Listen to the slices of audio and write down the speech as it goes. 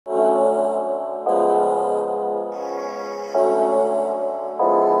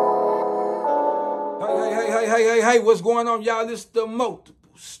Hey, what's going on, y'all? This is the Multiple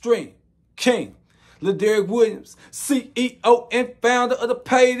Stream King, LaDerrick Williams, CEO and founder of the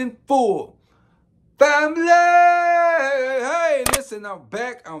Paid in Full family. Hey, listen, I'm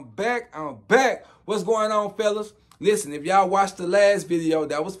back. What's going on, fellas? Listen, if y'all watched the last video,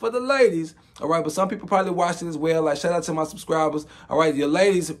 that was for the ladies, all right? But some people probably watched it as well. Like, shout out to my subscribers, all right? Your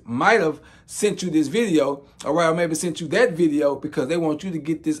ladies might have sent you this video, all right? Or maybe sent you that video because they want you to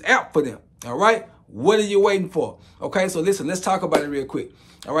get this app for them, all right? What are you waiting for? Okay, so listen, let's talk about it real quick.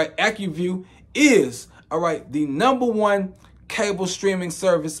 All right, AccuView is, all right, the #1 cable streaming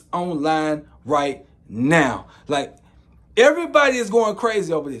service online right now. Like, everybody is going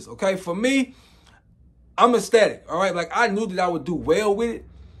crazy over this, okay? For me, I'm ecstatic, all right? Like, I knew that I would do well with it,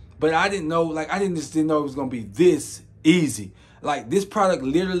 but I didn't know, like, I just didn't know it was going to be this easy. Like, this product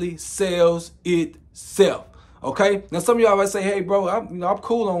literally sells itself. Okay, now some of y'all might say, "Hey, bro, I'm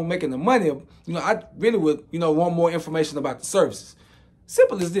cool on making the money. I really would, want more information about the services."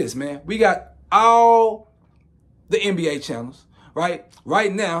 Simple as this, man. We got all the NBA channels, right?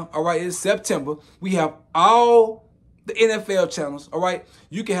 Right now, all right, it's September. We have all the NFL channels, all right.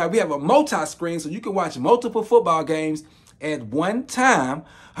 We have a multi-screen, so you can watch multiple football games at one time.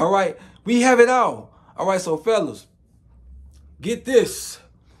 All right, we have it all. All right, so fellas, get this.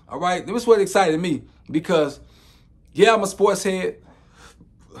 All right, this is what excited me because, yeah, I'm a sports head.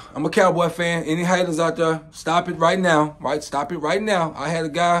 I'm a Cowboy fan. Any haters out there, stop it right now, right? Stop it right now. I had a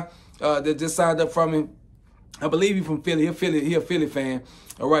guy that just signed up from me. I believe he's from Philly. He a Philly fan,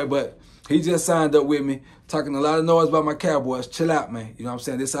 all right? But he just signed up with me, talking a lot of noise about my Cowboys. Chill out, man. You know what I'm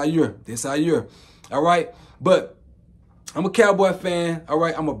saying? This our year, all right? But I'm a Cowboy fan, all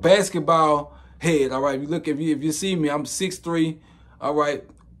right? I'm a basketball head, all right? If you see me, I'm 6'3", all right?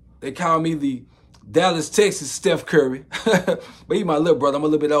 They call me the Dallas, Texas Steph Curry. But he's my little brother. I'm a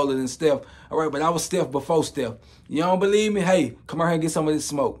little bit older than Steph. All right, but I was Steph before Steph. You don't believe me? Hey, come out here and get some of this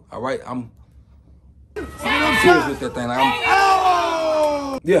smoke. All right, I'm serious with that thing.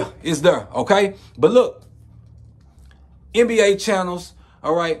 Yeah, it's there, okay? But look, NBA channels,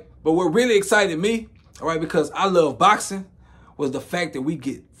 all right? But what really excited me, all right, because I love boxing, was the fact that we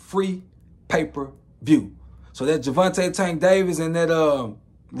get free pay-per-view. So that Gervonta Tank Davis and that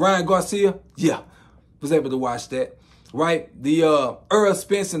Ryan Garcia, yeah, was able to watch that, right? The Errol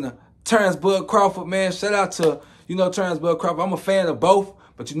Spence and the Terrence Bud Crawford, man. Shout out to, Terrence Bud Crawford. I'm a fan of both,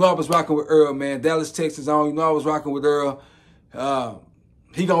 but I was rocking with Errol, man. Dallas, Texas on, I was rocking with Errol.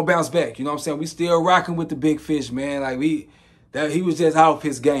 He gonna bounce back, you know what I'm saying? We still rocking with the big fish, man. Like, he was just off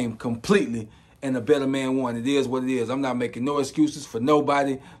his game completely, and the better man won. It is what it is. I'm not making no excuses for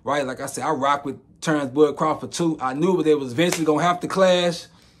nobody, right? Like I said, I rock with Terrence Bud Crawford too. I knew they was eventually gonna have to clash.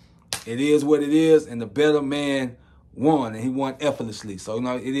 It is what it is, and the better man won, and he won effortlessly. So,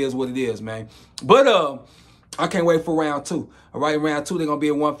 it is what it is, man. But I can't wait for round 2. All right, round 2, they're going to be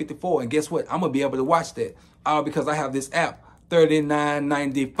at 154, and guess what? I'm going to be able to watch that, all because I have this app,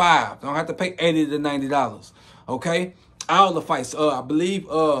 $39.95. I don't have to pay $80 to $90, okay? All the fights, I believe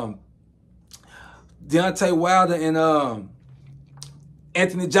Deontay Wilder and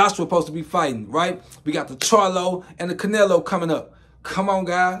Anthony Joshua supposed to be fighting, right? We got the Charlo and the Canelo coming up. Come on,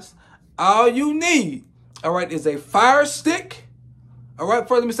 guys. All you need, all right, is a Fire Stick. All right,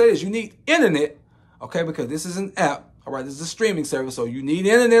 first let me say this. You need internet, okay, because this is an app. All right, this is a streaming service, so you need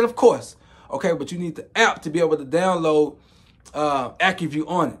internet, of course. Okay, but you need the app to be able to download AccuView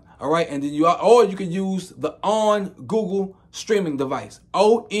on it. All right, and then you can use the ON Google streaming device.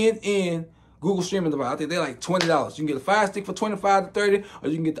 ONN Google streaming device. I think they're like $20. You can get a Fire Stick for $25 to $30, or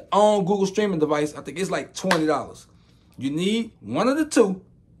you can get the ON Google streaming device. I think it's like $20. You need one of the two.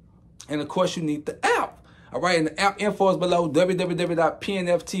 And, of course, you need the app. All right, and the app info is below,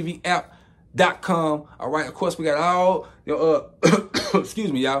 www.pnftvapp.com. All right, of course, we got all,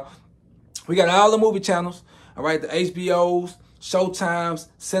 excuse me, y'all. We got all the movie channels, all right, the HBOs, Showtimes,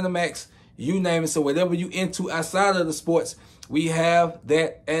 Cinemax, you name it. So whatever you into outside of the sports, we have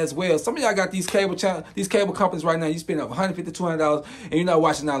that as well. Some of y'all got these cable companies right now. You spend up $150, $200, and you're not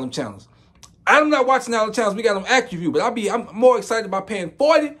watching all them channels. I'm not watching all the channels. We got them AccuView, but I'm more excited about paying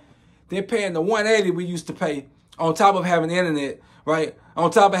 $40 than paying the $180 we used to pay on top of having internet, right? On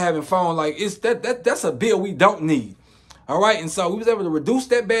top of having phone. Like, that's a bill we don't need. All right, and so we was able to reduce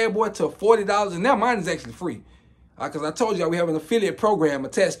that bad boy to $40, and now mine is actually free. Because I told you we have an affiliate program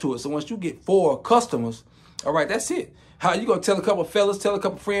attached to it. So once you get 4 customers, all right, that's it. How you gonna tell a couple fellas, tell a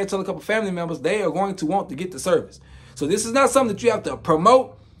couple friends, tell a couple family members, they are going to want to get the service. So this is not something that you have to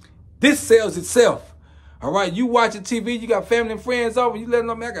promote. This sells itself. All right, you watching TV, you got family and friends over, you let them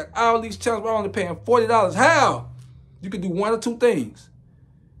know, man, I got all these channels, but I'm only paying $40. How? You can do one or two things.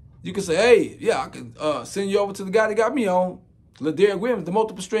 You can say, hey, yeah, I can send you over to the guy that got me on, LaDerrick Williams, the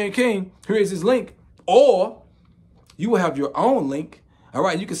multiple stream king. Here is his link. Or you will have your own link. All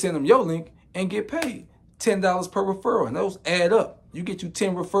right, you can send them your link and get paid $10 per referral. And those add up. You get you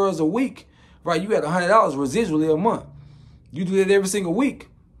 10 referrals a week. Right, you had $100 residually a month. You do that every single week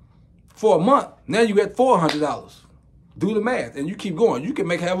for a month. Now you got $400. Do the math, and you keep going. You can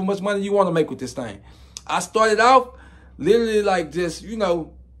make however much money you want to make with this thing. I started off literally like just, you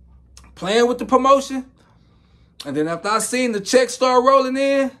know, playing with the promotion. And then after I seen the checks start rolling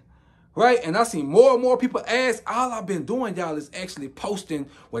in, right, and I seen more and more people ask, all I've been doing, y'all, is actually posting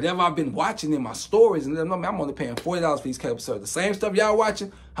whatever I've been watching in my stories. And I'm only paying $40 for these cable episodes. The same stuff y'all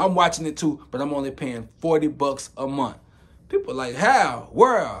watching, I'm watching it too, but I'm only paying $40 a month. People are like, how?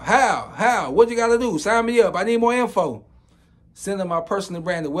 Where? How? What you got to do? Sign me up. I need more info. Send them my personally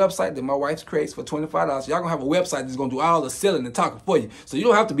branded website that my wife creates for $25. Y'all going to have a website that's going to do all the selling and talking for you. So you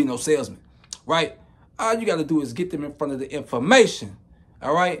don't have to be no salesman, right? All you got to do is get them in front of the information,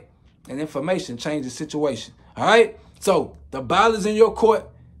 all right? And information changes the situation, all right? So the ball is in your court.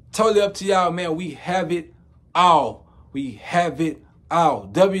 Totally up to y'all, man. We have it all. We have it all.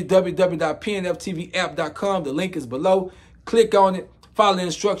 www.pnftvapp.com. The link is below. Click on it. Follow the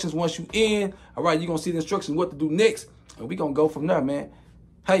instructions once you in. All right, you're going to see the instructions what to do next. And we're going to go from there, man.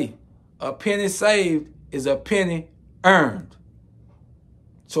 Hey, a penny saved is a penny earned.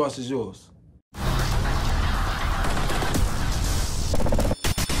 Choice is yours.